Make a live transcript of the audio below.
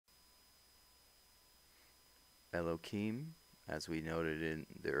Elohim, as we noted in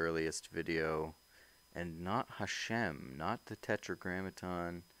the earliest video, and not Hashem, not the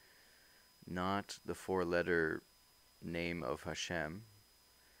Tetragrammaton, not the four-letter name of Hashem,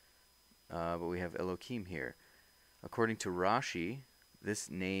 but we have Elohim here. According to Rashi, this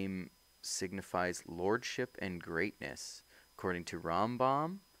name signifies lordship and greatness. According to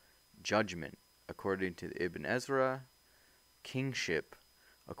Rambam, judgment. According to Ibn Ezra, kingship.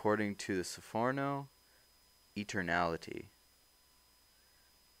 According to the Sforno, eternality.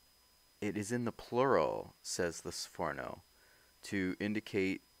 It is in the plural, says the Sforno, to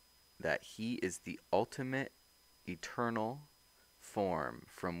indicate that he is the ultimate eternal form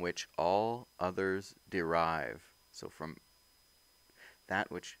from which all others derive. So from that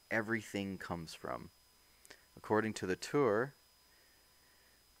which everything comes from. According to the Tur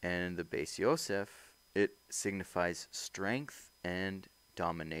and the Beis Yosef, it signifies strength and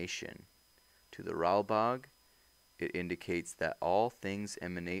domination. To the Ralbag, it indicates that all things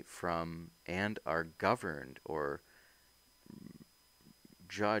emanate from and are governed or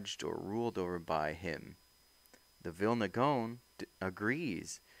judged or ruled over by him. The Vilna Gaon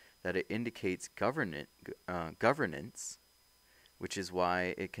agrees that it indicates governance, which is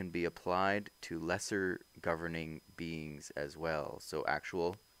why it can be applied to lesser governing beings as well, so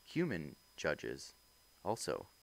actual human judges also.